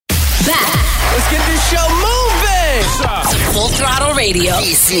back. Let's get this show moving. Full Throttle Radio.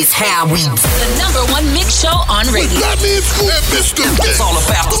 This is how we do. The #1 mix show on radio. Fatman and Mr. It's all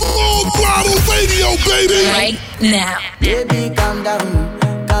about the Full Throttle Radio, baby. Right now. Baby, calm down,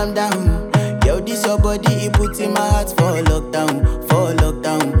 calm down. Yo, this your body, it puts in my heart for lockdown, oh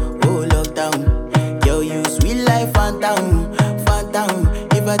lockdown. Yo, you sweet life, phantom.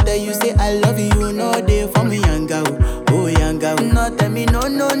 If I tell you, say I love you, no day for me, young girl, oh young girl. No, tell me, no, oh,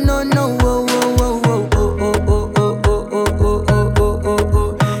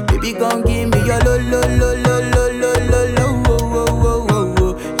 baby, gon' give me your lo.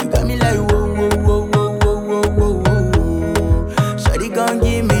 You got me like, shawty gon'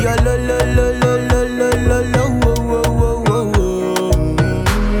 give me your lo.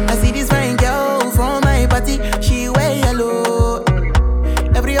 I see this fine girl from my party, she wear yellow.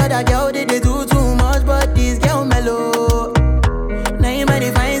 Every other girl they do too much, but this girl mellow. Now in my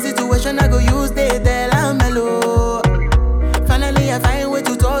divine situation, I go use they tell I'm mellow. Finally I find way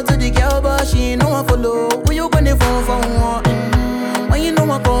to talk to the girl, but she ain't no one follow. Who you gonna phone for one? When you know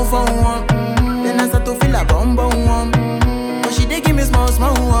I come for one, then I start to feel a bum. But she dey give me small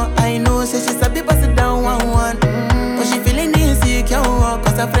one. I know, say she sabi pass it down one. But she feeling insecure,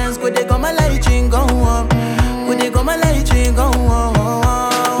 cause her friends go they go my light ring go on. Go they go my light ring go on.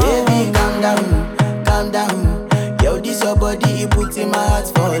 Baby, calm down. Yo, this your body, it puts in my heart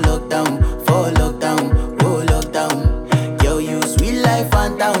for lockdown, oh lockdown. Yo, you sweet life,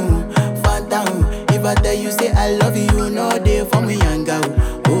 phantom. If I tell you, say I love you, no day for me, young girl,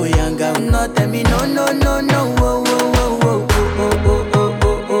 oh young girl. No, tell me, no, oh.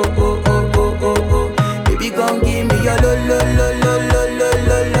 Baby, gon' give me your lo.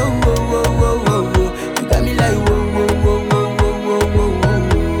 You got me like,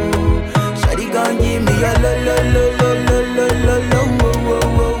 shawty gon' give me your lo.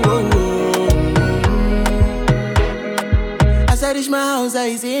 As I reach my house,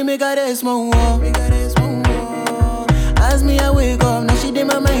 I see me got a small wall. As me I wake up, now she did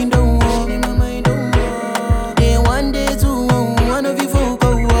my mind don't walk. Day one, day two, one of you folk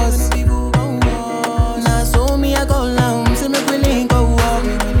go us. Now so me I go down, see me willing go up.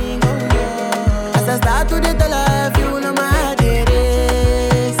 As I start to the tell her, you know my heart it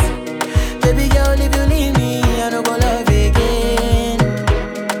is. Baby girl, if you leave me, I don't go love again.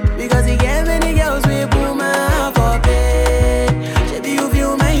 Because you get many girls we put my heart for pain. Baby, you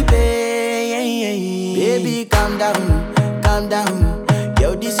feel my pain. Baby, calm down.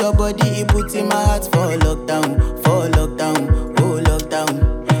 Yo, this your body, it puts in my heart for lockdown, oh lockdown.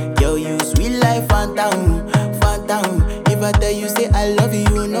 Yo, you sweet life, phantom. If I tell you, say I love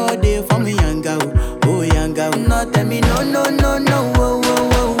you, no day for me, young girl, oh young girl. No, tell me, no, oh.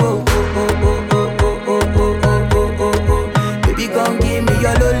 Baby, gon' give me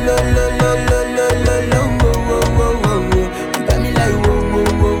your lo. You got me like,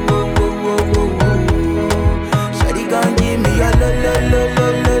 shawty gon' give me your lo.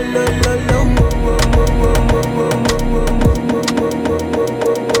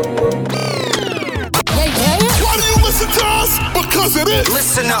 Why do you listen to us? Because it is.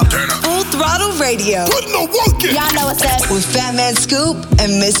 Listen up. Full Throttle Radio. Putting the work in. Y'all know what's up. With Fatman Scoop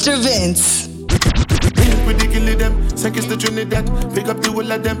and Mr. Vince. We dig into them, seconds to Trinidad. Pick up the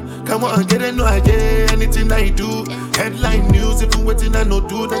whole of them. Come on, get a no idea. Anything I do. Headline news, if you waiting I no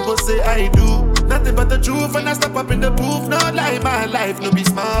do, then go say I do. Nothing but the truth, and I step up in the booth. No lie, my life, no be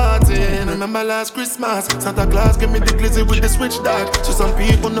smartin'. Remember last Christmas, Santa Claus gave me the glizzy with the switch dog. So some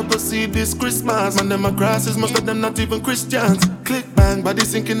people no go see this Christmas. Man, them a grasses, most of them not even Christians. Click bang, body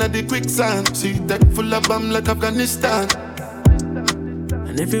sinking at the quicksand. See deck full of bomb like Afghanistan.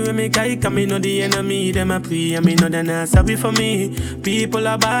 And if you make I come, me know the enemy, them a pray, and me know they not sorry for me. People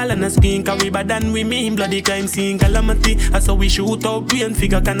are ball and a skin, cause we bad than we mean. Bloody crime scene, calamity. That's how we shoot out brain,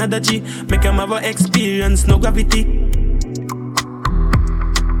 figure Canada G. Make them have a experience, no gravity.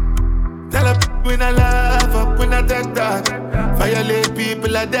 Tell up when I laugh up, when I dead dog. Violate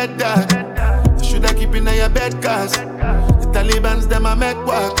people are dead dog. You shoulda keep in your bed, cause the Taliban's them a make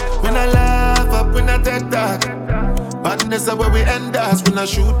walk. When I laugh up, when I dead dog. Badness is where we end us. When I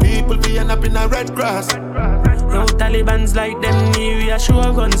shoot people, we end up in a red grass. Yo, Taliban's like them new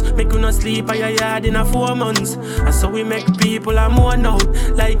reassurance. Make you not sleep at your yard in a 4 months. And so we make people a mourn out.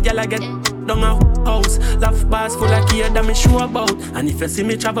 Like y'all get down a house. Laugh bars full of care that me sure about. And if you see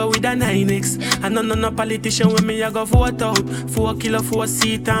me travel with a 9X, and no politician with me, I go vote out. 4 kilo, 4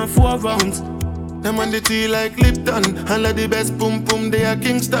 seat and 4 rounds. Them on the tea like Lipton. And like the best boom boom they are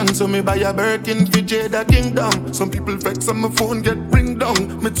Kingston. So me buy a Birkin for Jada Kingdom. Some people vex on my phone get ring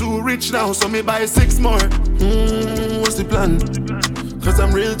down. Me too rich now so me buy 6 more. What's the plan? cause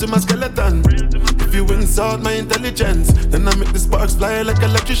I'm real to my skeleton. If you insult my intelligence, then I make the sparks fly like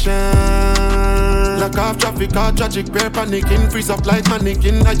electrician. Lock off traffic, all tragic, bear panicking. Freeze up like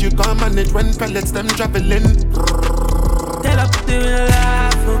mannequin, as you can't manage when pellets them traveling. Tell up to me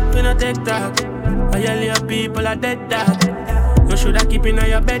laugh up in a TikTok. All your people are dead dog. You shoulda keep in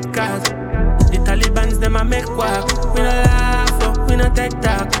your bed cause the Taliban's them a make walk. We no laugh up, we no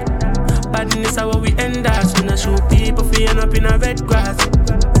TikTok. Badness is how we end us. We no shoot people for end up in a red grass.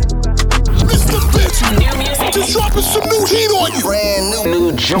 Mr. Bitch, new music. Just dropping some new heat on you. Brand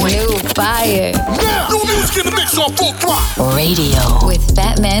new joint. New fire. Now, new music in the mix on Full Throttle Radio with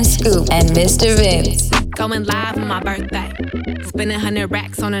Fatman Scoop and Mr. Vince. Going live on my birthday. Spending 100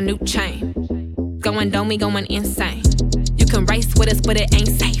 racks on a new chain. Going domey, going insane. You can race with us, but it ain't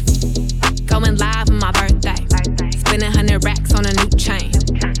safe. Going live on my birthday. Spending 100 racks on a new chain.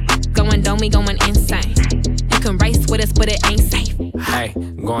 Going domey, going insane. You can race with us, but it ain't safe. Hey,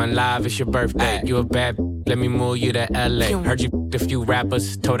 going live, it's your birthday. You a bad, let me move you to LA. Heard you a few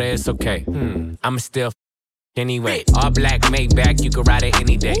rappers, told her it's okay. I'ma still anyway. All black, Maybach, you can ride it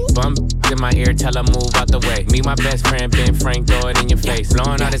any day. Bum in my ear, tell her move out the way. Me, my best friend, Ben Frank, throw it in your face.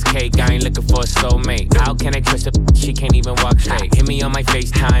 Blowing all this cake, I ain't looking for a soulmate. How can I trust her? She can't even walk straight. Hit me on my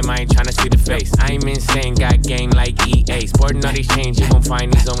FaceTime, I ain't tryna see the face. I ain't insane, got game like EA. Sporting all these chains, you gon'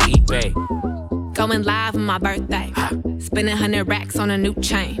 find these on eBay. Going live on my birthday. Spending 100 racks on a new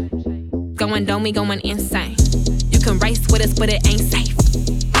chain. Going domey, going insane. You can race with us, but it ain't safe.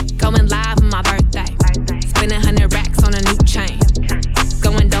 Going live on my birthday. Spending 100 racks on a new chain.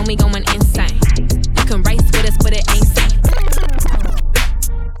 Going domey, going insane. You can race with us, but it ain't safe.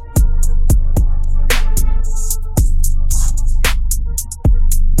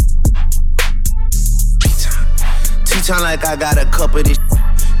 T-time like I got a cup of this.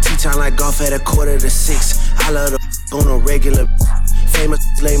 T-time like golf at 5:45. I love the on a regular. Famous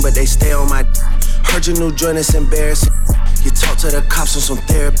lame, but they stay on my. Heard your new joint is embarrassing. You talk to the cops on some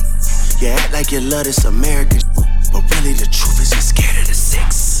therapy. You act like you love this American, but really the truth is you're scared of the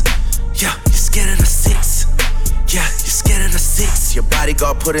 6. Yeah, you're scared of the 6. Yeah, you're scared of the 6. Your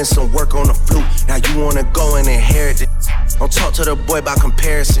bodyguard put in some work on the flute. Now you wanna go and inherit it. Don't talk to the boy about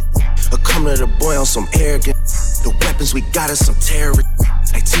comparison, or come to the boy on some arrogance. The weapons we got is some terrorists.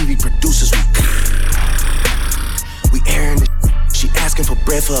 Like TV producers, we airing it. She asking for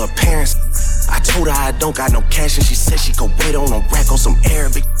bread for her parents. I told her I don't got no cash, and she said she could wait on a rack on some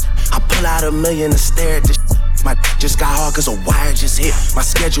Arabic. I pull out $1 million to stare at this. My just got hard cause a wire just hit. My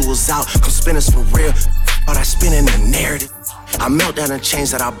schedule's out, come spin us for real. All I spin in the narrative. I melt down the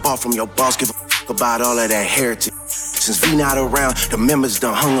chains that I bought from your boss. Give a fuck about all of that heritage. Since V not around, the members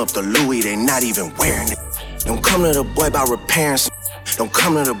done hung up the Louis. They not even wearing it. Don't come to the boy about repairing some. Don't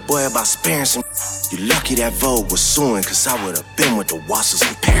come to the boy about sparing some. You lucky that Vogue was suing, cause I would've been with the Wassers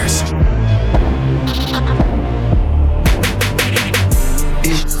in Paris.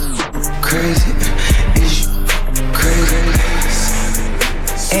 Is crazy? Is crazy?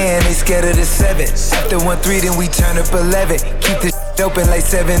 And they scared of the 7. After 1-3, then we turn up 11. Keep this open like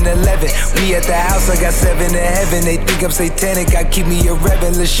 7-Eleven. We at the house, I got 7 in heaven. They think I'm satanic, I keep me a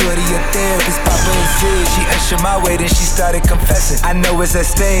rebel. Lil' shorty a therapist, Papa and Sid. She ushered my way, then she started confessing. I know it's at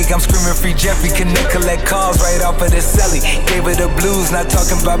stake, I'm screaming free Jeffrey. Connect, collect calls right off of the celly. Gave her the blues, not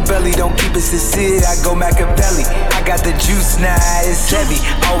talking about belly. Don't keep it sincere, I go Machiavelli. I got the juice now, it's heavy.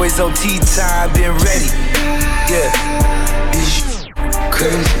 Always on tea time, been ready. Yeah. Is you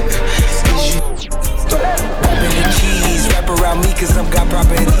crazy? Is you rapping the cheese? Wrap around me cause I'm got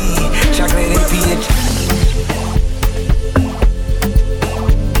property. Chocolate AP and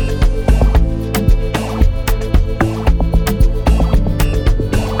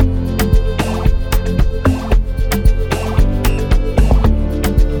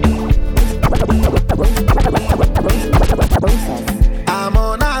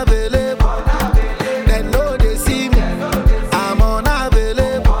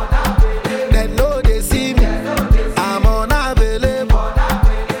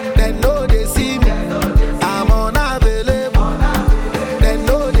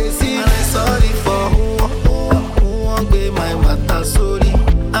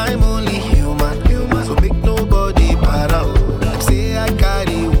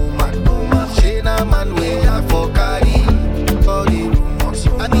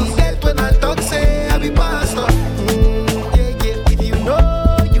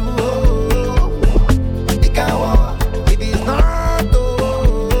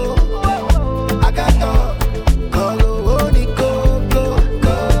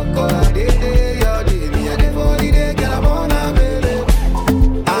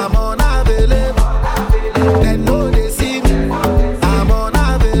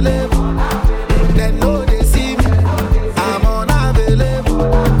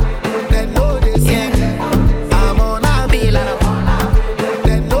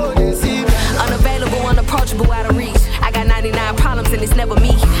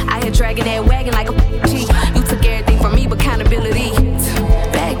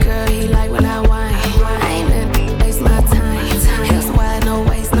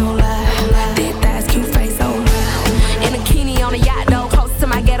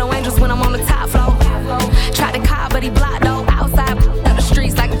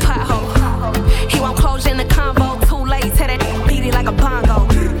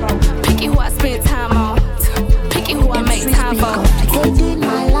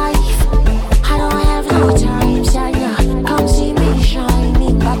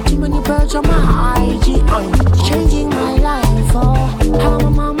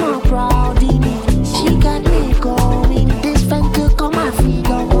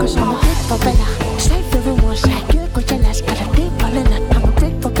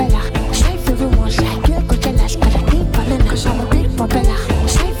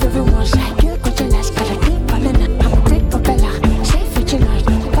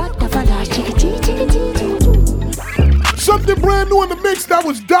Vince, that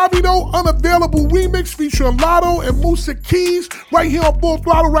was Domino, Unavailable Remix featuring Lotto and Musa Keys. Right here on Full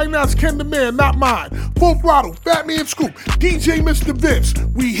Throttle right now, it's Ken the Man, not mine. Full Throttle, Fatman Scoop, DJ Mr. Vince,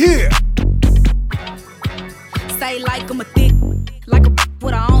 we here. Say like I'm a thick, like a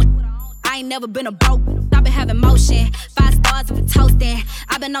with her own. I ain't never been a broke. I've been having motion. 5 stars if it's toasting.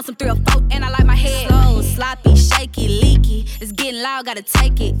 I've been on some 3 or 4, and I like my head slow, sloppy, shaky, leaky. It's getting loud, gotta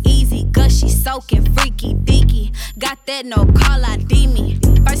take it easy. Gushy, soaking, freaky, deaky. Got that no call ID me.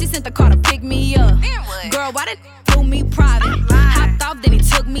 First he sent the car to pick me up. Girl, why did do me private? Hopped off, then he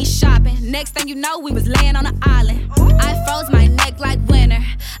took me shopping. Next thing you know, we was laying on an island. I froze my neck like winter.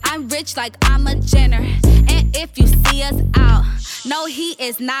 I'm rich like I'm a Jenner. And if you see us out, no, he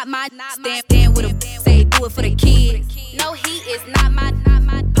is not my stand with a say do it for the kids. No, he is not my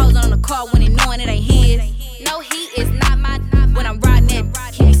posing on the car when he knowing it ain't his. No, he is not my when I'm riding it,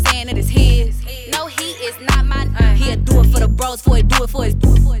 he be saying it is his. No, he is not my he'll do it for the bros before he do it for his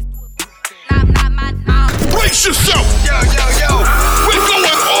not my Brace yourself! Yo, we're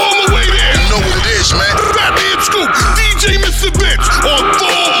going all the way there. You know what it is, man. Fatman Scoop, DJ Mr. Vince on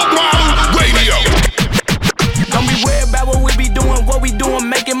Full Throttle Radio. Don't be worried about what we be doing, what we doing,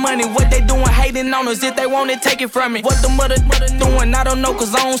 making money. What they doing, hating on us. If they want it, take it from me. What the mother doing, I don't know,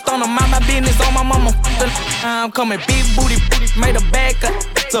 cause I don't stone them. Mind my business on my mama. I'm coming big booty, made a bag up.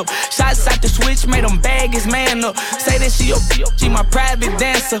 So shots out the switch, made them bag his man up. Say that she my private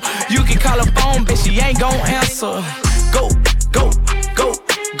dancer. You can call her phone, bitch, she ain't gon' answer. Go.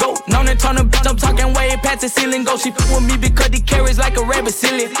 Known and turn bitch, I'm talking way past the ceiling. Go, she with me because he carries like a rabbit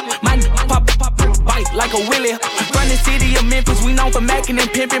silly. My pop, bite like a willy. Run the city of Memphis, we known for macking and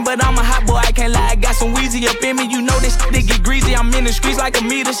pimping. But I'm a hot boy, I can't lie, I got some Weezy up in me. You know this shit get greasy, I'm in the streets like a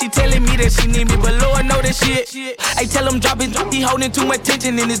meter. She telling me that she need me, but Lord know that shit. I tell him drop it, he holding too much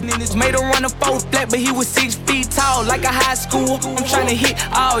tension in his made him run a 4 flat, but he was 6 feet tall, like a high school. I'm trying to hit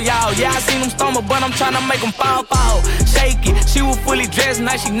all y'all, yeah, I seen him stumble, but I'm trying to make him fall. Shake it, she was fully dressed,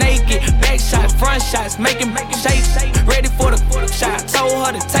 now she naked. Back shots, front shots, making shake. Ready for the shot, told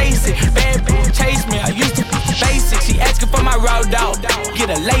her to taste it. Bad bitch chase me, I used to be basic. She asking for my raw dog, get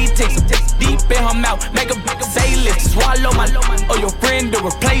a latex deep in her mouth, make her say lift. Swallow my or your friend the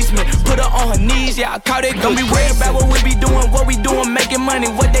replacement. Put her on her knees, yeah, I caught it. Don't be worried about what we be doing, what we doing, making money.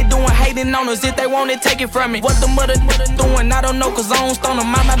 What they doing, hating on us. If they want it, take it from me. What the mother doing, I don't know, cause I don't stone them.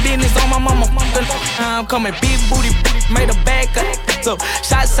 Mind my business on my mama. I'm coming big booty, made a bag up. So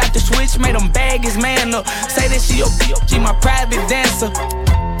shots out the switch, made him bag his man up. Say that she my private dancer.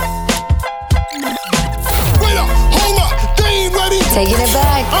 Wait up, hold up, they ain't ready. Taking it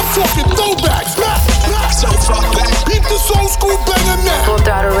back. I'm talking throwbacks. So far back. Beat the soul school banger now. Full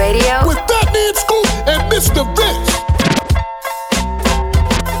Throttle Radio with Fatman Scoop and Mr. Vince.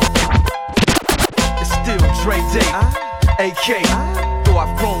 It's still Dre Day, AK. Though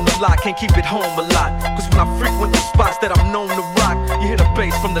I've grown a lot, can't keep it home a lot. Cause when I frequent the spots that I'm known to rock, you hear the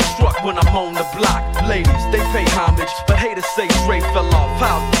bass from the truck when I'm on the block. Ladies, they pay homage, but haters say Dre fell off.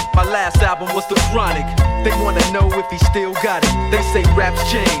 How? My last album was The Chronic. They wanna know if he still got it. They say raps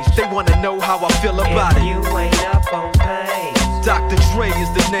change, they wanna know how I feel about it. You ain't up on pace. Dr. Dre is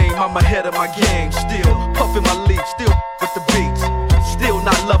the name, I'm ahead of my game. Still puffin' my leaf, still with the beats. Still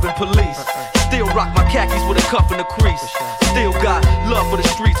not loving police. Still rock my khakis with a cuff and a crease. Still got love for the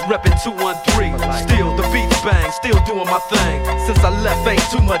streets, reppin' 213. Still the beats bang, still doing my thing. Since I left, ain't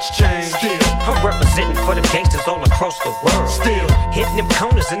too much change. Still I'm representing for them gangsters all across the world. Still hitting them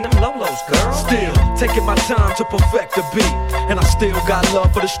corners and them lolos, girl. Still taking my time to perfect the beat. And I still got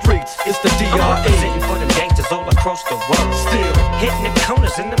love for the streets. It's the DRE. I'm representing for them gangsters all across the world. Still hitting them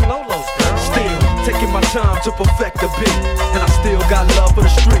corners and them lolos, girl. Still taking my time to perfect the beat. And I still got love for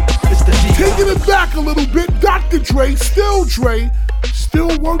the streets. It's the DRE. Taking it back a little bit, Dr. Dre, still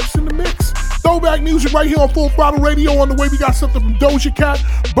works in the mix. Throwback music right here on Full Throttle Radio. On the way, we got something from Doja Cat,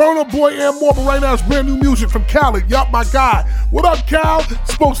 Burna Boy, and more. But right now, it's brand new music from Khaled. Yup, my guy. What up, Cal?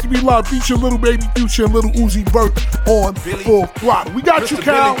 Supposed to Be Love, feature Little Baby Future and Little Uzi Vert on Full Throttle. We got you,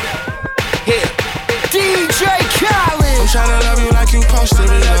 Cal. Yeah. DJ Khaled. I'm tryna love you like you supposed to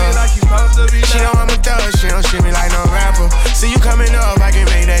be loved. She know I'm a thug, she don't shit me like no rapper. See you coming up, I can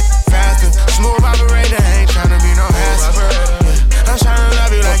make that faster. Smooth operator, ain't tryna be no hassle. I'm tryna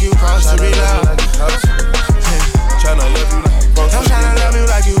love you like you supposed to be loved. I'm tryna love you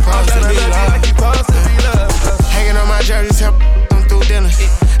like you supposed to be loved. Hanging on my jersey, tell them through dinner.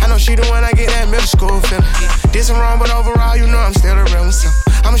 I know she the one I get that middle school feeling. Did some wrong, but overall, you know I'm still a real one.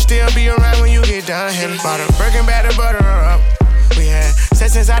 I'ma still be around when you get done hitting. Bought a Birkin back to butter her up. We had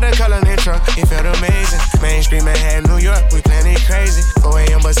sex inside the color truck, it felt amazing. Mainstream Manhattan, New York, we plenty crazy. 4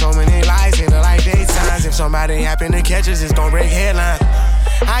 a.m. but so many lies, hit her like daytimes. If somebody happy in the catches, it's gon' break headlines.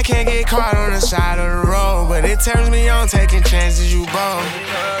 I can't get caught on the side of the road, but it turns me on taking chances, you bold.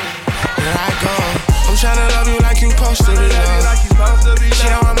 Here I go. I'm tryna love you like you supposed to be loved. She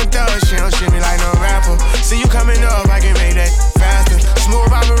don't want me thug, she don't shit me like no rapper. See you coming up, I can make that faster.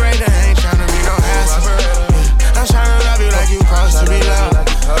 Smooth operator, ain't tryna be no hassle. I'm tryna love you like you supposed to be loved.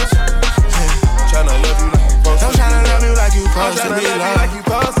 Tryna love you like you supposed to be loved. I'm tryna love you like you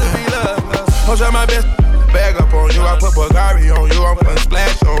supposed to be loved. I'm trying my best bag up on you. I put Bulgari on you. I'm putting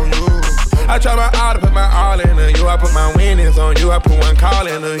splash on you. I try my all to put my all into you. I put my winnings on you. I put one call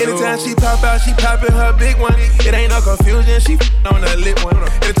into you. Anytime she pop out, she poppin' her big one. It ain't no confusion. She on the lit one.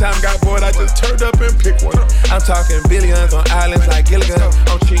 Anytime got bored, I just turned up and picked one. I'm talking billions on islands like Gilligan.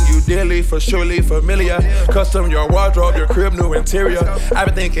 I'm treating you dearly, for surely familiar. Custom your wardrobe, your crib, new interior. I've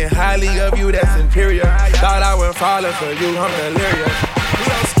been thinking highly of you, that's inferior. Thought I went falling for you, I'm delirious.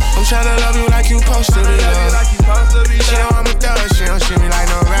 I'm tryna love you like you supposed to be loved. She don't want me thug, she don't shit me like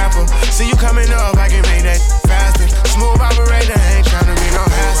no rapper. See you coming up, I can make that faster. Smooth operator, ain't tryna be no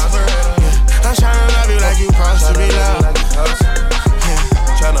hassle. I'm tryna love you like you supposed to be loved.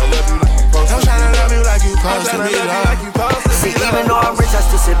 Tryna love you like you supposed to be loved. I'm tryna love you like you supposed to be loved. See, even though I'm rich, I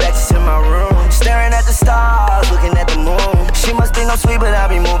still sit back just in my room, staring at the stars, looking at the moon. She must think I'm sweet, but I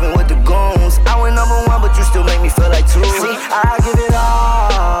be moving with the goons. I went #1, but you still make me feel like 2. See, I give it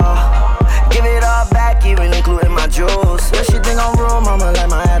all back, even including my jewels. Yeah, she think I'm real, mama, like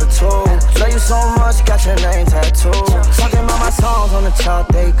my attitude. Love you so much, got your name tattooed. Talking about my songs on the chart,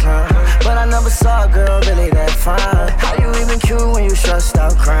 they climb. But I never saw a girl really that fine. How you even cute when you stressed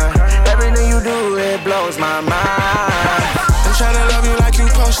out crying? Everything you do, it blows my mind. I'm tryna love you like you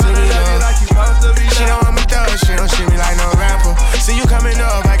supposed to be loved. She don't want me thug, she don't shit me like no rapper. See you coming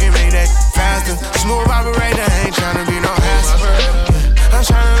up, I can make that faster. Smooth operator, ain't tryna be no hassle. I'm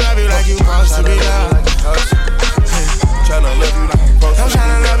tryna love you like you supposed to be loved. Tryna love you like you supposed to be loved. I'm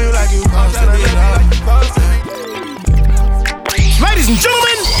tryna love you like you supposed to be loved. Ladies and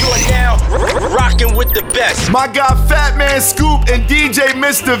gentlemen, you are now rocking with the best. My guy Fatman Scoop and DJ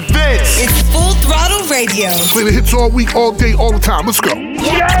Mr. Vince. It's Full Throttle Radio. Play the hits all week, all day, all the time. Let's go.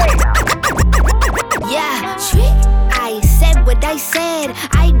 Yeah, I said what I said.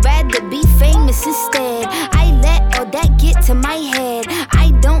 I'd rather be famous instead. I let all that get to my head.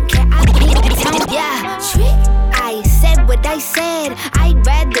 I don't care, I can't tell. Yeah, I said what I said. I'd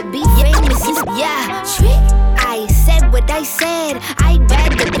rather be famous instead. Yeah, I said what I said. I'd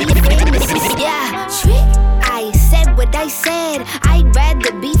rather be famous instead. Yeah, I said what I said. I'd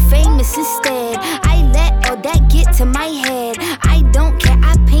rather be famous instead. I let all that get to my head. I don't care,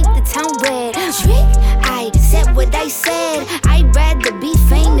 I paint the town red. I said what I said. I'd rather be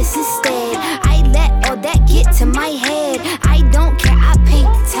famous instead. I let all that get to my head. I don't care, I paint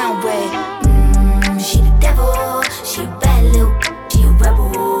the town red. She the devil, she a bad little, she a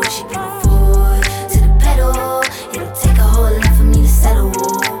rebel. She put her foot to the pedal. It'll take a whole lot for me to settle.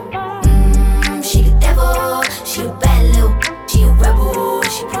 She the devil, she a bad little, she a rebel.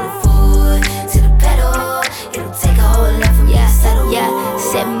 She put her foot to the pedal. It'll take a whole lot for me to settle. Yeah,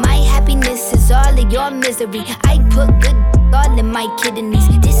 said my happiness is all of your misery. I put good all in my kidneys.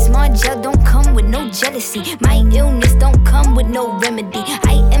 This small gel don't come with no jealousy. My illness don't come with no remedy.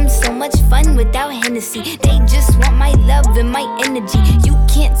 I am so much fun without Hennessy. They just want my love and my energy. You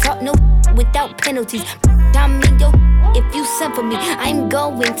can't talk no without penalties. I'm in your if you send for me. I'm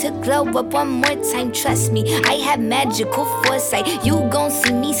going to glow up one more time, trust me. I have magical foresight. You gon'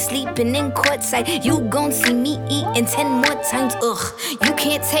 see me sleeping in courtside. You gon' see me eating 10 more times, ugh. You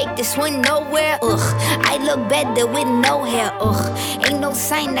can't take this one nowhere, ugh. I look better with no hair, ugh. Ain't no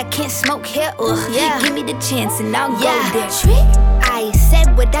sign I can't smoke hair, ugh. Yeah. Give me the chance and I'll go there. I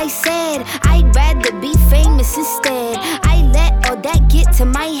said what I said. I'd rather be famous instead. I let all that get to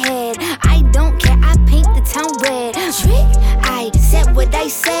my head. I don't care, I paint the town red. I said what I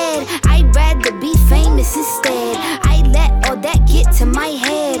said. I'd rather be famous instead. I let all that get to my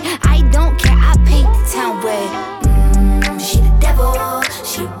head. I don't care, I paint the town red. She the devil,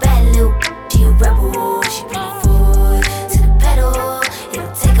 she a bad little, she a rebel. She put her foot to the pedal.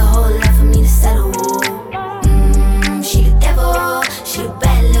 It'll take a whole lot for me to settle. She the devil, she a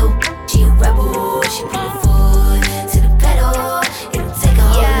bad little, she a rebel. She put her foot to the pedal. It'll take a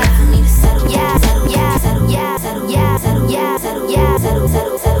whole lot for me to settle.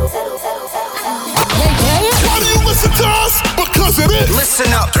 Why do you listen to us? Because it is.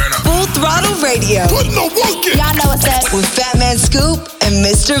 Listen up. Full Throttle Radio. Putting the work in. Y'all know what's up. With Fatman Scoop and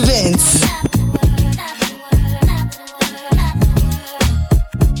Mr. Vince.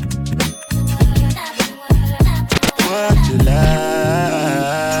 What you like?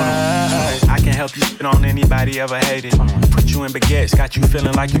 I can help you. on anybody ever hated. Put you in baguettes, got you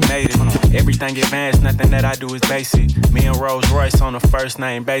feeling like you made it. Everything advanced, nothing that I do is basic. Me and Rolls Royce on a first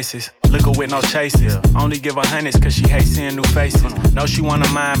name basis. Liquor with no chases. Only give her hundreds cause she hates seeing new faces. Know she wanna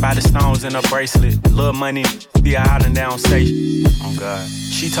mind by the stones in her bracelet. Little money, be out and down say. Oh God.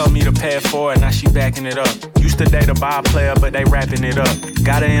 She told me to pay it forward, now she backing it up. Used to date a bar player, but they wrapping it up.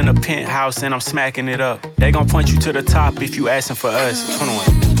 Got her in a penthouse and I'm smacking it up. They gon' point you to the top if you asking for us.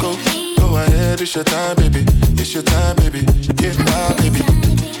 21. Go ahead, it's your time, baby. It's your time, baby. Get my baby.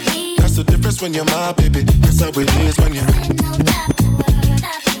 That's the difference when you're my baby. That's how it is when you're.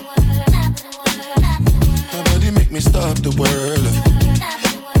 Nobody make me stop the world.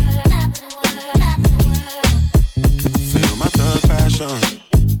 Feel my thug passion.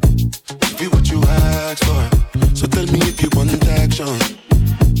 Be what you asked for. So tell me if you want action.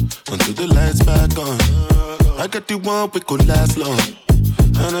 Until the lights back on. I got the one we could last long.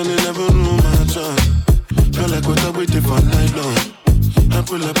 And I never knew my charm. Feel like what I waited for night long. I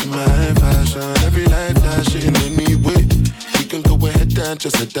pull up in my fashion. Every light flashing anyway. We can go ahead and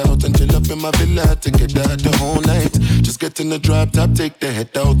just head out and chill up in my villa to get out the whole night. Just get in the drop top, take the head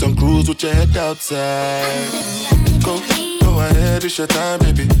out and cruise with your head outside. Go ahead, it's your time,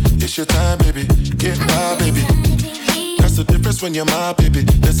 baby. It's your time, baby. Get my baby. That's the difference when you're my baby.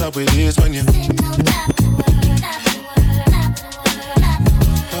 That's how it is when you.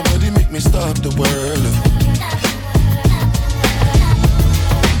 Nobody make me stop the world.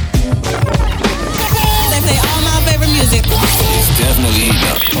 They play all my favorite music. It's definitely heating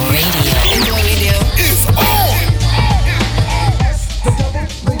up. Radio. Enjoy radio. It's on.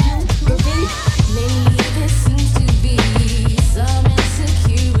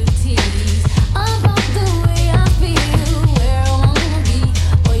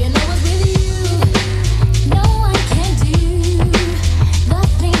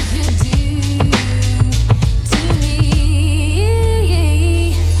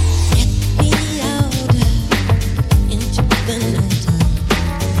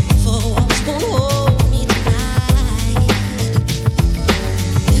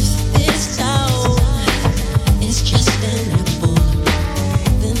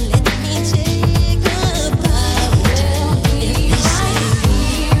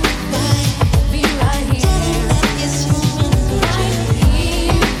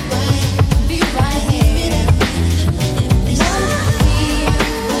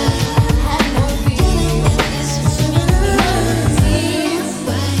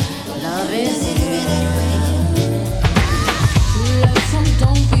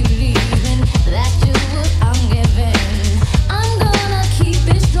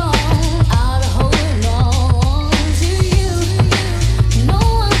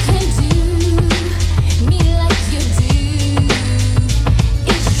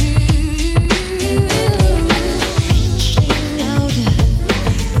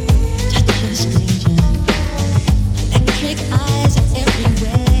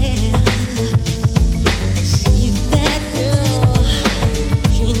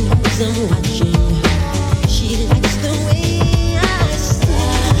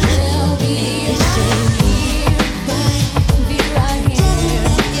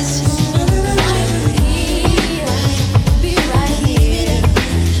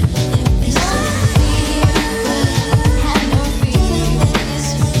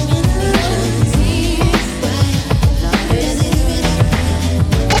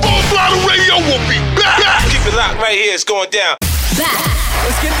 Right here, it's going down. Back.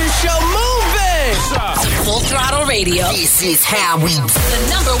 Let's get this show moving. Full Throttle Radio. This is how we do.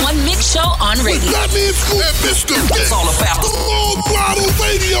 The #1 mix show on radio. Fatman Scoop and Mr. Vince. It's all about the Full Throttle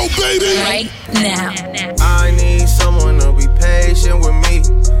Radio, baby. Right now. I need someone to be patient with me.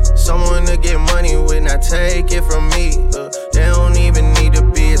 Someone to get money with, not take it from me. They don't even need to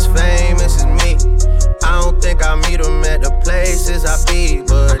be as famous as me. I don't think I meet them at the places I be,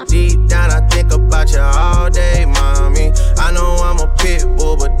 but deep down I think about you all day, mommy. I know I'm a pit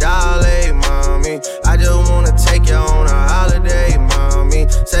bull, but dolly, mommy. I just wanna take you on a holiday, mommy.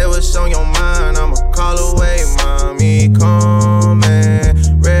 Say what's on your mind, I'ma call away, mommy. Come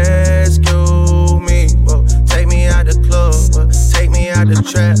and rescue me. Whoa, take me out the club, whoa, take me out the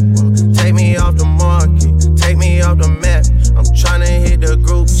trap, whoa, take me off the market, take me off the map. I'm tryna hit the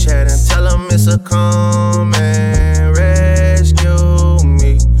group chat and tell them it's a come and rescue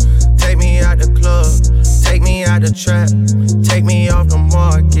me. Take me out the club, take me out the trap, take me off the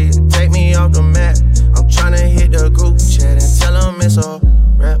market, take me off the map. I'm tryna hit the group chat and tell them it's a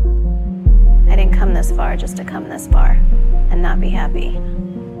rap. I didn't come this far just to come this far and not be happy.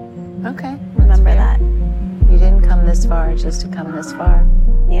 Okay. Remember that. You didn't come this far just to come this far.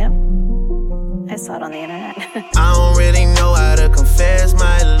 Yep. I saw it on the internet. I don't really know how to confess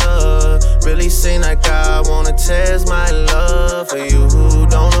my love. Really seem like I wanna test my love for you who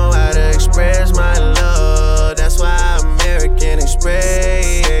don't know how to express my love. That's why American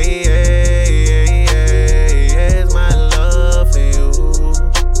Express my love for you.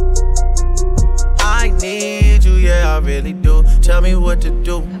 I need you, yeah, I really do. Tell me what to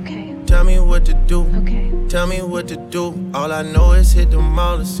do. Okay. Tell me what to do. Okay. Tell me what to do. All I know is hit the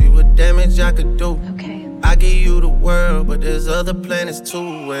mall to see what damage I could do. Okay. I give you the world, but there's other planets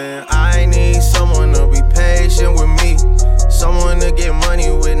too. And I need someone to be patient with me. Someone to get money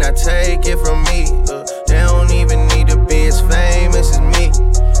with, not take it from me. They don't even need to be as famous as me.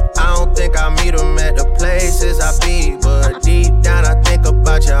 I don't think I meet them at the places I be. But deep down I think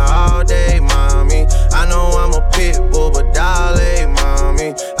about you all day, mommy. I know I'm a pit bull, but darling,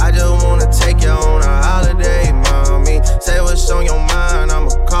 mommy, I just wanna take you on a holiday, mommy. Say what's on your mind, I'ma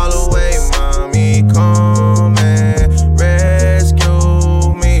call away, mommy. Come and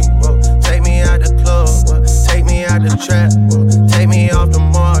rescue me. Whoa, take me out the club, whoa, take me out the trap, whoa, take me off the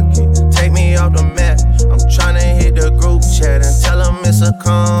market, take me off the map. I'm tryna hit the group chat and tell them it's a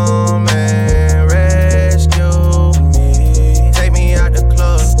come and rescue me. Take me out the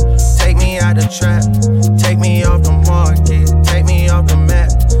club, take me out the trap, take me off the market, take me off the map.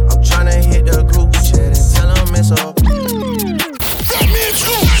 I'm tryna hit the group chat and tell them it's a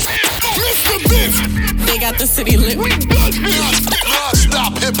Mr. Vince. They got the city lit.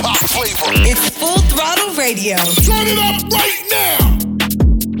 Non-stop hip-hop flavor. It's Full Throttle Radio. Turn it up right now.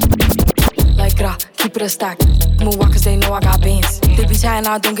 Like keep it a stack. Move walk cause they know I got bands. They be chatting,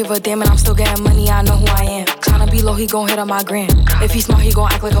 I don't give a damn, and I'm still getting money, I know who I am. Tryna be low, he gon' hit on my gram. If he smart, he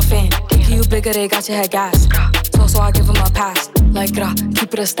gon' act like a fan. Thinking you bigger, they got your head gas. So I give him a pass. Like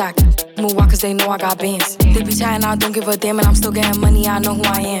keep it a stack. Move walk cause they know I got bands. They be chatting, I don't give a damn, and I'm still getting money, I know who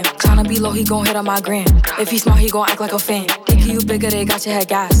I am. Tryna be low, he gon' hit on my gram. If he smart, he gon' act like a fan. Thinking you bigger, they got your head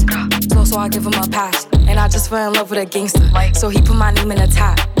gas. So I give him a pass. And I just fell in love with a gangster. So he put my name in the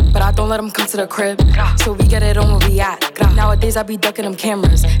tag. But I don't let him come to the crib, so we get it on where we at. Nowadays I be ducking them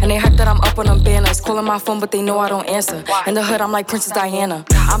cameras, and they hype that I'm up on them banners. Calling my phone, but they know I don't answer. In the hood, I'm like Princess Diana.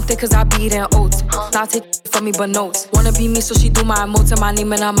 I'm thick cause I be eating oats. Not take from me, but notes. Wanna be me, so she do my emotes and my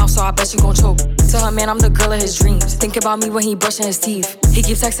name in her mouth, so I bet she gon' choke. Tell her, man, I'm the girl of his dreams. Think about me when he brushing his teeth. He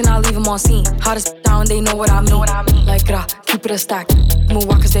keeps texting, I leave him on scene. Hottest down, they know what I mean. Like keep it a stack. Move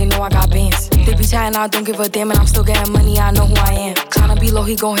walk cause they know I got bands. They be chatting, I don't give a damn, and I'm still getting money, I know who I am. Tryna be low,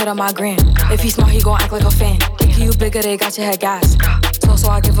 he gon' hit on my gram. If he smart, he gon' act like a fan. Thinking you bigger, they got your head gas. So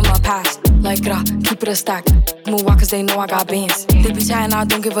I give him a pass. Like keep it a stack. Move walk cause they know I got bands. They be chatting, I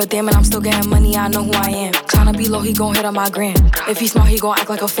don't give a damn, and I'm still getting money, I know who I am. Tryna be low, he gon' hit on my gram. If he smart, he gon' act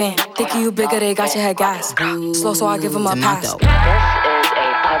like a fan. Thinking you bigger, they got your head gas. Slow, so I give him a pass. This is a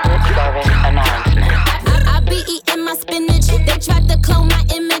public service announcement. I be eating my spinach. They tried to clone my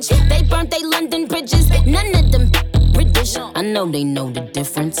image. They burnt they London bridges. None of them British. I know they know the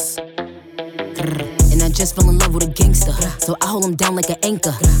difference. And I just fell in love with a gangster, so I hold him down like an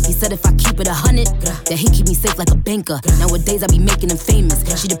anchor. He said if I keep it 100, that he keep me safe like a banker. Nowadays I be making him famous.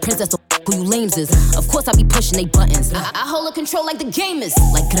 She the princess, so who you lames is. Of course I be pushing they buttons. I hold her control like the gamers.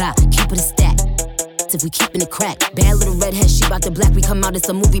 Like keep it a stack. If we keepin' it crack. Bad little redhead, she bout the black. We come out, it's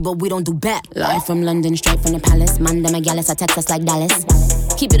a movie, but we don't do back. Live from London, straight from the palace. Man, them a gallus, I text us like Dallas.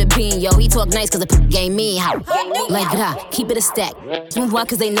 Keep it a bean, yo, he talk nice cause the game me how. Like keep it a stack. Move walk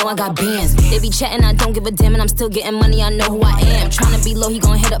cause they know I got bands. They be chatting, I don't give a damn, and I'm still getting money, I know who I am. Tryna be low, he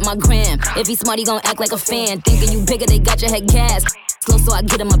gon' hit up my gram. If he smart, he gon' act like a fan. Thinking you bigger, they got your head gas. Slow, so I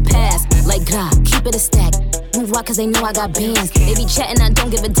get him a pass. Like keep it a stack. Move walk cause they know I got bands. They be chatting, I don't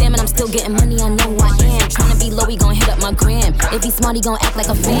give a damn, and I'm still getting money, I know who I am. Tryna be low, he gon' hit up my gram. If he smart, he gon' act like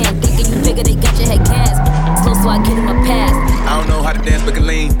a fan. Thinking you bigger, they got your head gas. Slow, so I get him a pass. I don't know how to dance, but can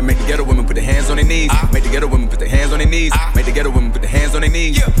lean. And make the ghetto women put their hands on their knees. Make the ghetto women put their hands on their knees. Make the ghetto women put their hands on their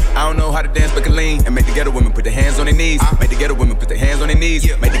knees. I don't know how to dance, but can lean. And make the ghetto women put their hands on their knees. Make the ghetto women put their hands on their knees.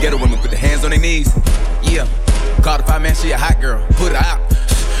 Make the ghetto women put their hands on their knees. Yeah, call the Fatman, she a hot girl. Put her out.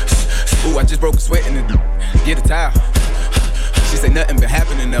 Ooh, I just broke a sweat in the get a towel. She say nothing been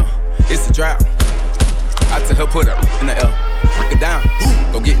happening though. It's a drought. I tell her put her in the L. Break it down.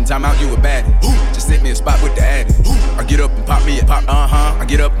 Go get in time out, you a baddie. Just sit me a spot with the addy. I get up and pop me a pop. I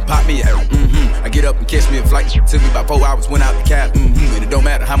get up and pop me a. I get up and catch me a flight. Took me about 4 hours, went out the cab. And it don't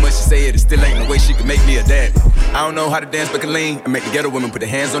matter how much she say it, it still ain't no way she can make me a daddy. I don't know how to dance but can lean. And make the ghetto women put their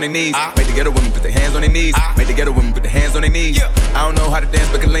hands on their knees. Make the ghetto women put their hands on their knees. Make the ghetto women put their hands on their knees. I don't know how to dance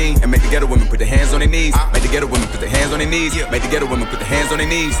but can lean. And make the ghetto women put their hands on their knees. Make the ghetto women put their hands on their knees. Make the ghetto women put their hands on their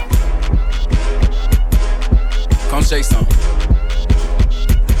knees. Come shake some.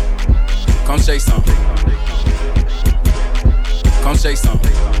 Come say some. Come say some.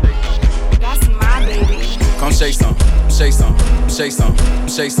 That's my baby. Come say some. Say some. Say some.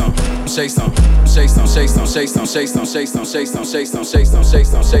 Say some. Say some. Say some. Say some. Say some. Say some. Say some. Say some. Say some. Say some. Say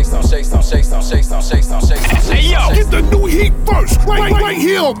some. Say some. Say some. Say some. Say some. Say some. Say some. Hey yo, get the new heat first. Right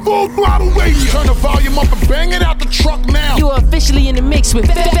here, Full Throttle Radio. Turn the volume up and bang it out the truck now. You are officially in the mix with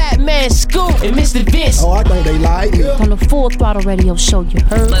Fatman Scoop and Mr. Vince. Oh, I know they like me. On the Full Throttle Radio show, you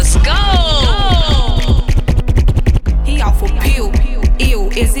heard. Let's go. He off a pill. Ew,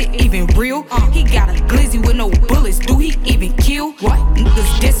 is it even real? He got a glizzy with no bullets. Do he even kill? What?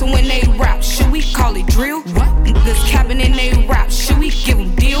 Niggas dissing when they rap. Should we call it drill? What? Niggas capping in they rap. Should we give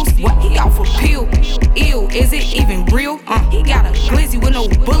him deals? What? He off a pill. Ew, is it even real? He got a glizzy with no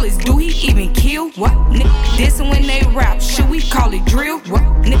bullets. Do he even kill? What? Niggas dissing when they rap. Should we call it drill? What?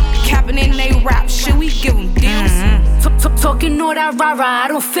 Niggas capping in they rap. Should we give him deals? Talking all that rah-rah, I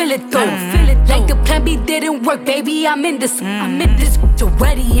don't feel it though. Like the plan B didn't work, baby, I'm in this. So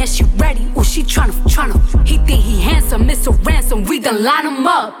ready and she ready, ooh, she tryna. He think he handsome, it's a ransom, we done line him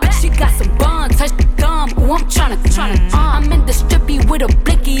up. She got some bun, touch the thumb, ooh, I'm tryna. I'm in the strippy with a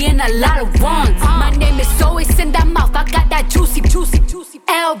blicky and a lot of ones. My name is always in that mouth, I got that juicy.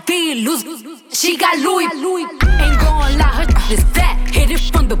 LV, loose, she got Louis. Ain't gon' lie, her is fat, hit it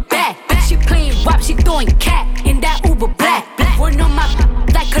from the back. She playing WAP, she throwing cat in that Uber black. One on my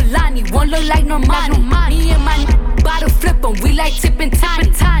like Kalani, one look like Normani. Me and my bottle flippin', we like tippin'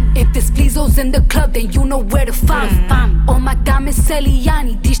 tiny. If it's Flizzo's in the club, then you know where to find me. Oh my diamond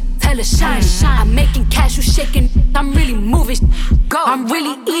Celiani, these tell her shine. I'm making cash, you shaking, I'm really moving. Go, I'm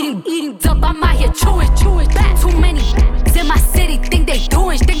really eating up, I'm out here chewing. Too many in my city think they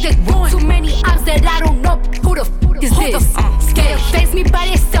doing. Too many ops that I don't know who the f is this. Scared face me by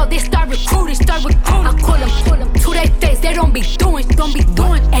themselves, they start recruiting. I call them to their face, they don't be doing.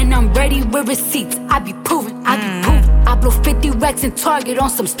 And I'm ready with receipts, I be proving. I blow 50 racks in Target on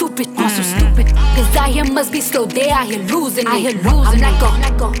some stupid. Cause out here must be slow, they out here losing. I'm like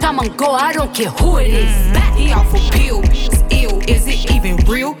a time on go, I don't care who it is. He off a pill, ill, is it even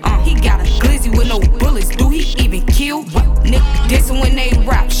real? He got a glizzy with no bullets, do he even kill? Niggas dissing when they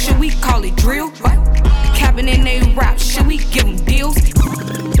rap, should we call it drill? Capping in they rap, should we give them deals?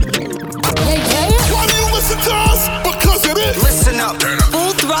 Why do you listen to us? Because it is. Listen up.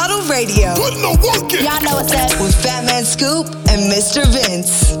 Full Throttle Radio. Put no work in. Y'all know what's up. With Fatman Scoop and Mr.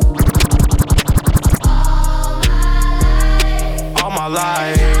 Vince. All my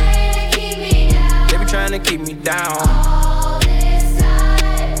life, they be trying to keep me down.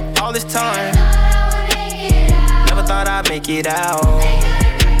 All this time, never thought I'd make it out.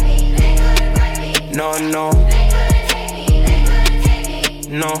 No.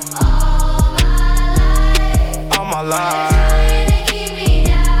 All my life,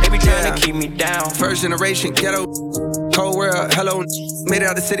 they be trying to keep me down. First generation ghetto, cold world, hello. Made it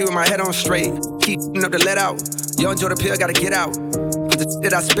out the city with my head on straight. Keep up the let out. Yo, enjoy the pill, gotta get out. Cause the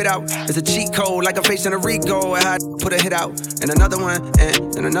that I spit out is a cheat code, like I'm facing a Rico. And I put a hit out, and another one,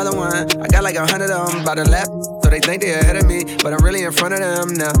 and another one. I got like 100 of them by the lap. So they think they ahead of me, but I'm really in front of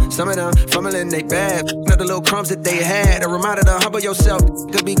them now. Some of them fumbling they bad. Another little crumbs that they had. A reminder to humble yourself.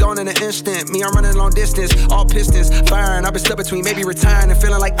 Could be gone in an instant. Me, I'm running long distance, all pistons firing. I've been stuck between maybe retiring and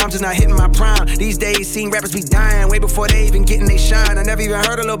feeling like I'm just not hitting my prime. These days, seeing rappers be dying way before they even getting they shine. I never even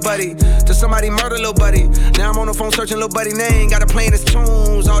heard of Lil Buddy till somebody murder Lil Buddy. Now I'm on the phone searching Lil Buddy name. Got to playing his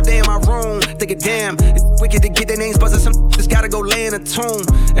tunes all day in my room. Thinking, damn, it's wicked to get their names buzzing. Some just gotta go lay in a tomb.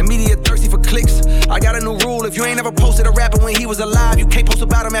 And media thirsty for clicks. I got a new rule. If you ain't ever posted a rapper when he was alive, you can't post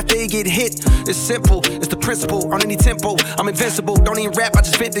about him after he get hit. It's simple, it's the principle. On any tempo, I'm invincible. Don't even rap, I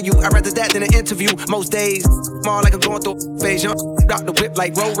just vent to you. I'd rather that than an interview. Most days, more like I'm going through a phase. Young drop the whip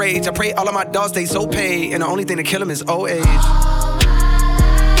like road rage. I pray all of my dogs stay so paid. And the only thing to kill him is old age.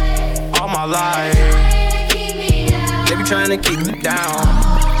 All my life, they be trying to keep me down.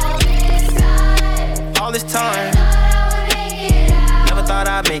 All this time, never thought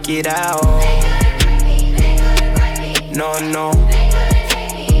I'd make it out. No.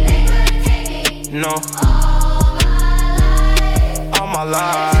 All my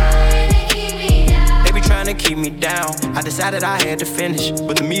life, they be trying to keep me down. I decided I had to finish,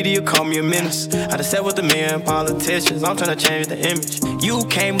 but the media called me a menace. I done sat with the men politicians, I'm trying to change the image. You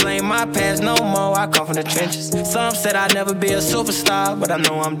can't blame my past no more, I come from the trenches. Some said I'd never be a superstar, but I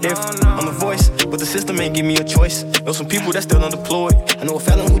know I'm different. I'm the voice, but the system ain't give me a choice. Know some people that's still unemployed. I know a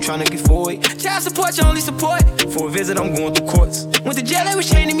felon who trying to get forward. Child support, your only support. For a visit, I'm going through courts. Went to jail, they was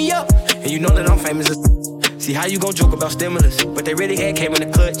chaining me up. And you know that I'm famous as... See how you gon' joke about stimulus, but they really had came in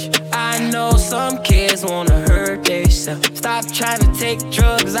the clutch. I know some kids wanna hurt themselves. Stop trying to take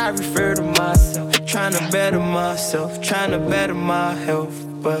drugs, I refer to myself. Trying to better myself, trying to better my health.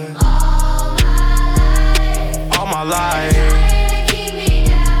 But all my life,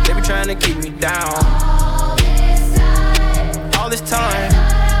 they be trying to keep me down. All this time,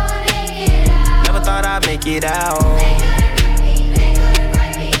 never thought I'd make it out.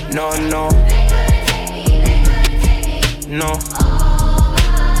 No, no, no.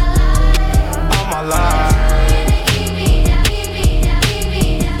 All my life.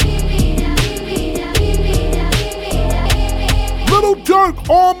 Little Durk,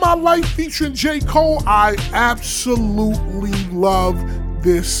 All My Life featuring J. Cole. I absolutely love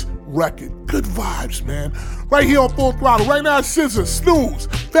this record. Good vibes, man. Right here on Full Throttle. Right now, Scissor, Snooze,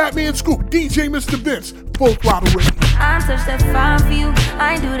 Fatman Scoop, DJ Mr. Vince, Full Throttle Radio. I touched that 5 for you.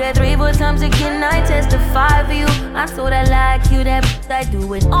 I do that 3-4 times again. I testify for you. I so that like you, that I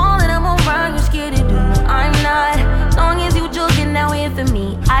do it all that I'm around. You scared to do. I'm not. Long as you joking now here for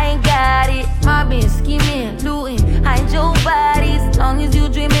me, I ain't got it. My been scheming, looting, hide your bodies. Long as you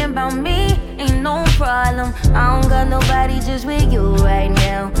dreaming about me, ain't no problem. I don't got nobody just with you right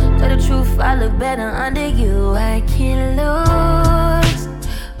now. Tell the truth, I look better under you. I can't lose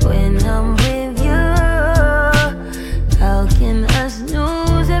when I'm with you. How can us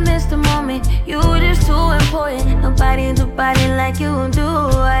lose and miss the moment? You just too important. Nobody do body like you do.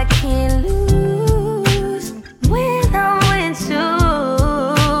 I can't lose when I'm with you.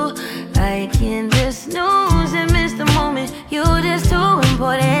 I can just snooze and miss the moment. You just too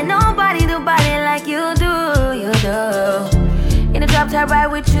important. Nobody do body like you do. You do. In the drop top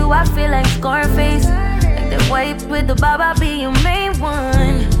ride with you, I feel like Scarface. Like that white with the bob, I'll be your main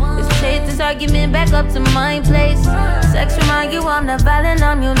one. Let's take this argument back up to my place. Sex remind you I'm not violent,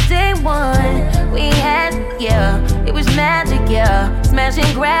 I'm your day one. We had, yeah, it was magic, yeah. Smash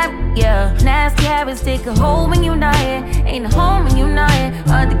and grab, yeah. Nasty habits take a hold when you're not here. Ain't a home when you're not here.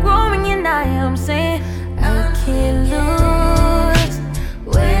 Hard to grow when you're not here. I'm saying I can't lose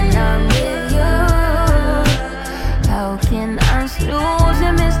when I'm with you. How can I lose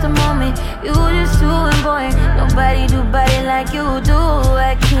and miss the moment? You just too important. Nobody do body like you do.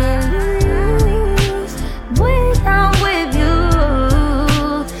 I can't lose when I'm with you.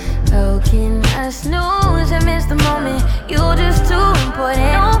 How can I snooze and miss the moment? You just too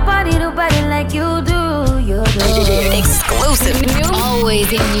important. Nobody do body like you do. You do. Exclusive. Always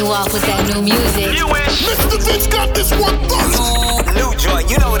hitting you off with that new music. Mr. Vince got this one first. New joint,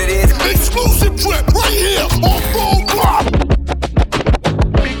 you know what it is. Exclusive trip right here on Full Throttle.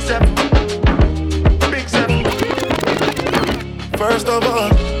 First of all,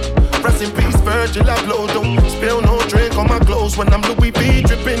 rest in peace, Virgil Abloh. Don't spill no drink on my clothes when I'm Louis V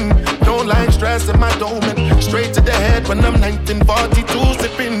dripping. Don't like stress in my dome and straight to the head when I'm 1942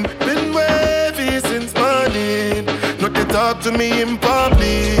 sipping. Been wavy since morning. No, they talk to me in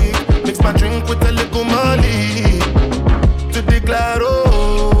public. Mix my drink with a little Molly. To declare,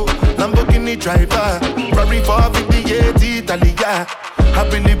 oh, Lamborghini driver, Ferrari 458 Italia. I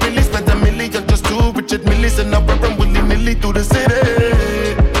really spent $1 million just to Richard Millis and now I'm willy-nilly through the city.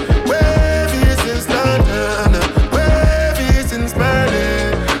 Wavy since London, wavy since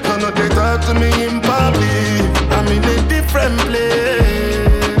Berlin. I know they talk to me in public. I'm in a different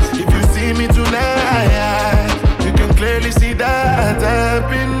place. If you see me tonight, you can clearly see that I've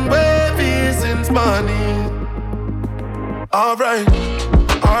been wavy since morning. Alright,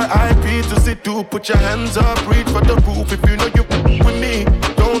 R.I.P. to Situ. Put your hands up, reach for the roof if you know you with me.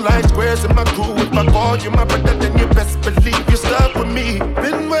 Don't like squares in my crew. If I call you my brother, then you best believe you stuck with me.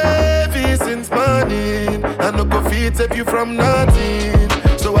 Been wavy since morning. I no go feed save you from nothing.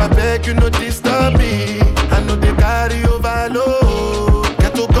 So I beg you not disturb me. I know they carry overload.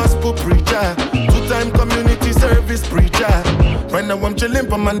 Ghetto gospel preacher, 2-time community service preacher. Right now I'm chilling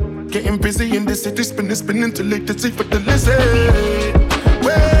for my getting busy in the city, spinning till late to see for the listen.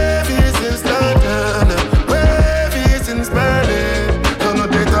 Wavy since London, wavy since Berlin. No,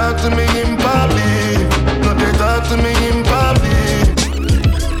 they talk to me in public. No, they talk to me in public.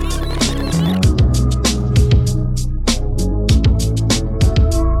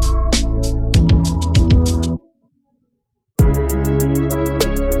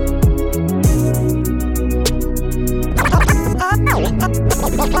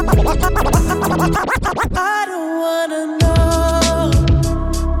 I don't wanna know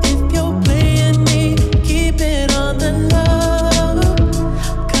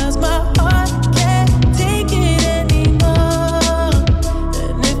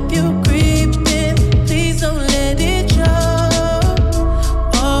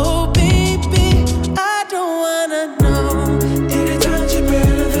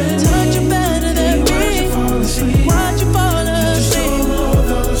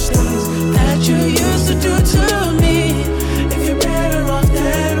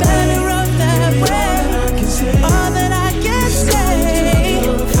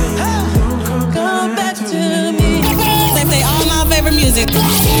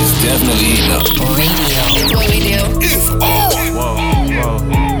It's definitely heating up. Radio. It's what we do. It's on. Whoa.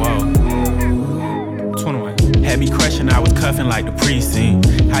 21. Had me crushing, I was cuffing like the precinct.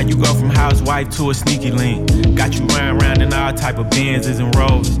 How you go from housewife to a sneaky link? Got you riding around in all type of Benzes and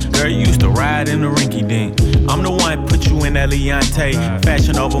Rovers. Girl, you used to ride in the rinky dink. I'm the one put you in that Leontay.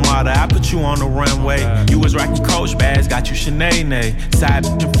 Fashion over model, I put you on the runway. You was rocking Coach bags, got you Sinead. Side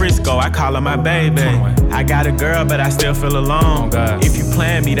bitch in Frisco, I call her my baby. I got a girl, but I still feel alone. If you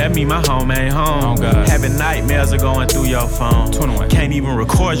plan me, that mean my home ain't home. Having nightmares are going through your phone. Can't even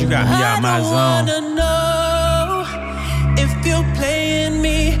record, you got me out my zone. I wanna know if you're playing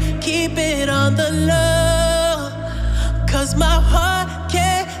me, keep it on the low. Cause my heart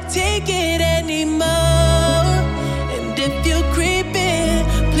can't take it anymore. And if you're creeping,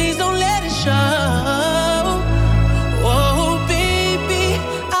 please don't let it show. Oh baby,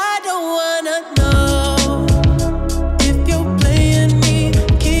 I don't wanna know if you're playing me,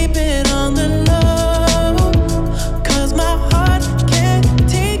 keep it on the low. Cause my heart can't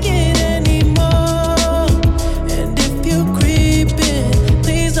take it anymore. And if you're creeping,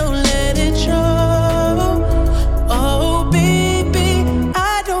 please don't let it show. Oh baby,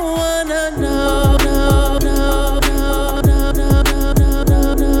 I don't wanna know.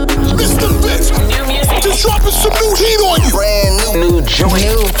 Mr. Vince, just dropping some new heat on you. Brand new joint.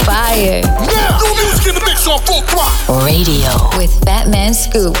 New fire. Now, new music in the mix on full throttle. Radio. With Fatman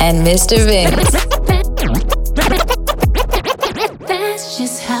Scoop and Mr. Vince. That's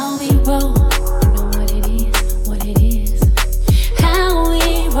just how we roll. You know what it is, what it is. How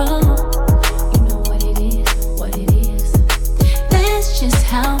we roll. You know what it is, what it is. That's just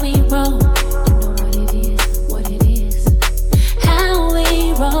how we roll. You know what it is, what it is. How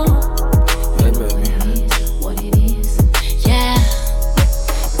we roll. You know what it is, what it is. Yeah.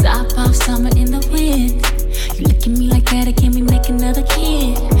 Top off summer in the wind. You look at me like that, it can we make another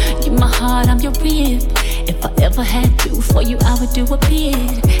kid. You're my heart, I'm your rib. If I ever had to for you, I would do a bid.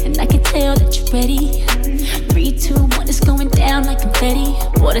 And I can tell that you're ready. 3, 2, 1, it's going down like confetti.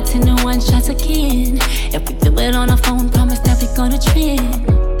 Water 10 to 1 shots again. If we do it on our phone, promise that we're gonna trend.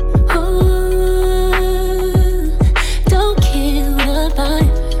 Ooh, don't kill the vibe.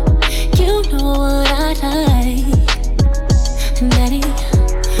 You know what I like, Daddy.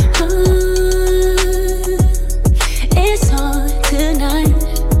 Ooh, it's on tonight.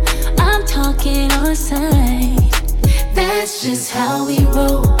 I'm talking on sight. That's just how we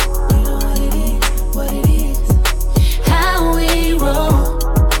roll. You know what it is, what it is. How we roll.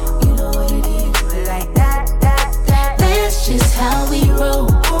 You know what it is, like that. That's just how we roll.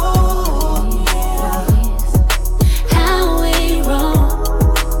 How we roll.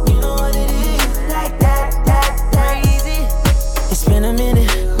 You know what it is, like that. Crazy. It's been a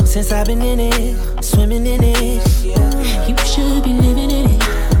minute since I've been in it, swimming in it. You should be living in it.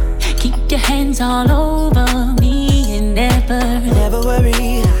 Keep your hands all over me and never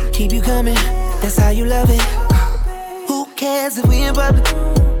worry, keep you coming. That's how you love it. Who cares if we in public?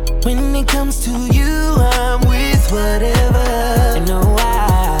 When it comes to you, I'm with whatever. You know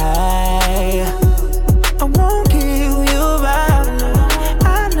why? I won't kill your vibe.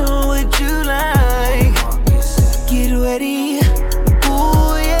 I know what you like. Get ready.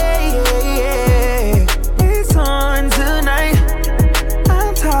 Ooh, yeah. It's on tonight.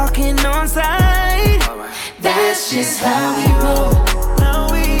 I'm talking on side. That's just how we roll.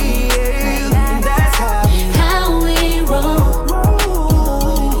 That's how we roll.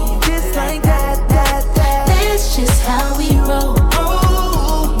 Just like that. That's just how we roll.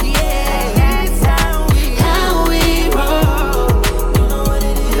 That's how we roll. You know what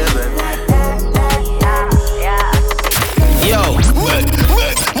it is. Yo,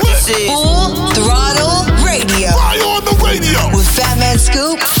 This is Full Throttle Radio. Fire on the radio. With Fatman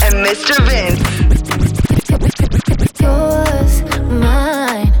Scoop and Mr. Vince. Yours,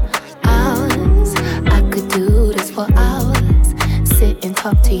 mine, ours. I could do this for hours. Sit and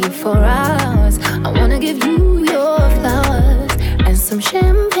talk to you for hours. I wanna give you your flowers and some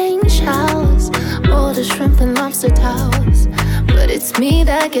champagne showers. All the shrimp and lobster towers. But it's me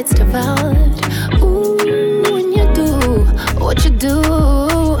that gets devoured. Ooh, when you do what you do,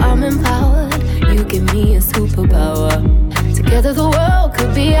 I'm empowered. You give me a superpower. Together the world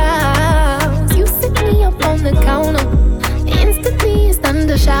could be ours. You sit me up on the counter. Instantly it's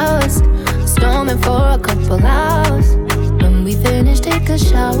thunder showers. Storming for a couple hours. When we finish, take a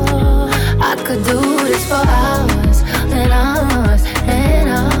shower. I could do this for hours and hours and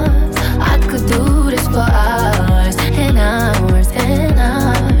hours. I could do this for hours and hours and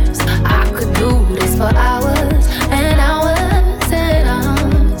hours. I could do this for hours and hours and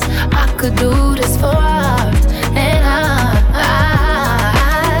hours. I could do this for hours and hours.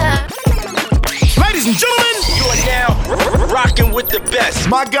 rocking with the best.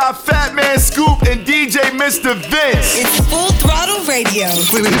 My guy Fatman Scoop and DJ Mr. Vince. It's Full Throttle Radio.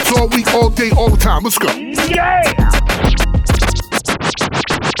 Play the hits all week, all day, all the time. Let's go. Yeah!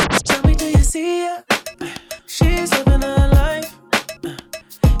 Tell me, do you see her? She's living her life.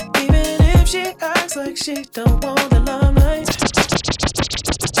 Even if she acts like she don't want the limelight.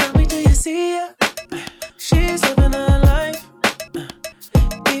 Tell me, do you see her? She's living her life.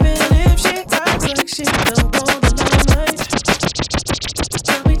 Even if she acts like she don't want the limelight.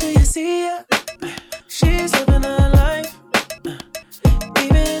 Tell me, do you see her? She's living her life.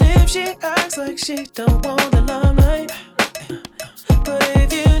 Even if she acts like she don't want the limelight. But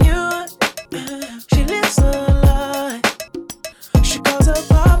if you knew it, she lives a lie. She calls her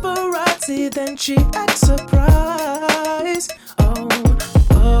paparazzi, then she acts surprised. Oh,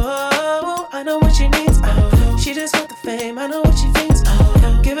 I know what she needs. She just want the fame, I know what she thinks.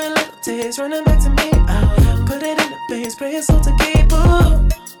 Giving little tears, running back to me. Put it in the face, pray it's all to keep.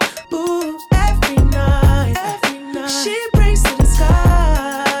 Ooh, every night. She prays to the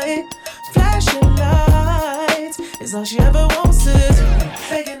sky. Flashing lights is all she ever wants is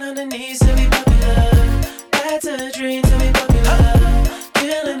begging on her knees to be popular. That's a dream to be popular.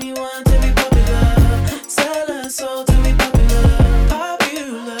 Kill anyone to be popular. Sell her soul to be popular.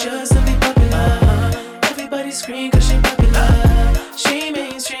 Popular, just to be popular. Everybody scream cause she popular. She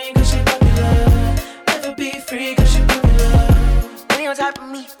mainstream cause she popular. Never be free cause she popular. Money on top of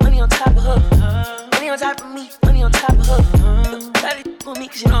me, money on top of her. Money on top of me, money on top of her. Try to for me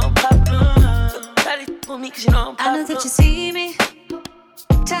cause you know I'm popular. Try to for me cause you know I'm popular. I know that you see me.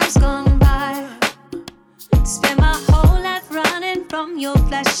 Time's gone by. Spend my whole life running from your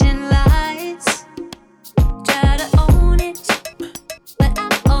flashing lights. Try to own it, but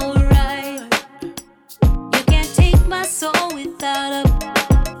I'm alright. You can't take my soul without a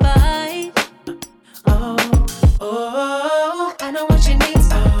fight. Oh, I know what she needs.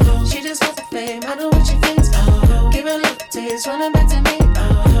 She just wants the fame, I know what she thinks. Give her little taste, running back to me.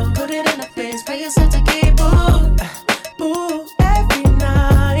 Put it in her face, pay yourself to keep. Ooh, every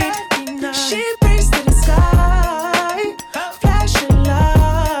night. She prays to the sky. Flashing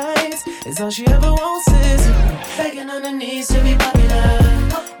lights is all she ever wants is begging on her knees to be popular.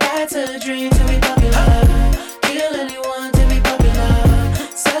 That's a dream to be popular. Kill anyone to be popular.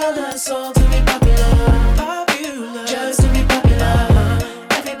 Sell her soul to be popular. Popular, just to be popular.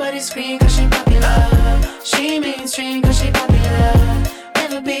 Everybody scream cause she popular. She mainstream cause she popular.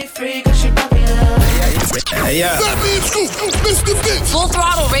 Never be free cause she popular. Fatman Scoop, Mr. Vince. Full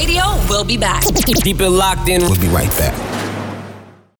Throttle Radio, we'll be back. Keep it locked in. We'll be right back.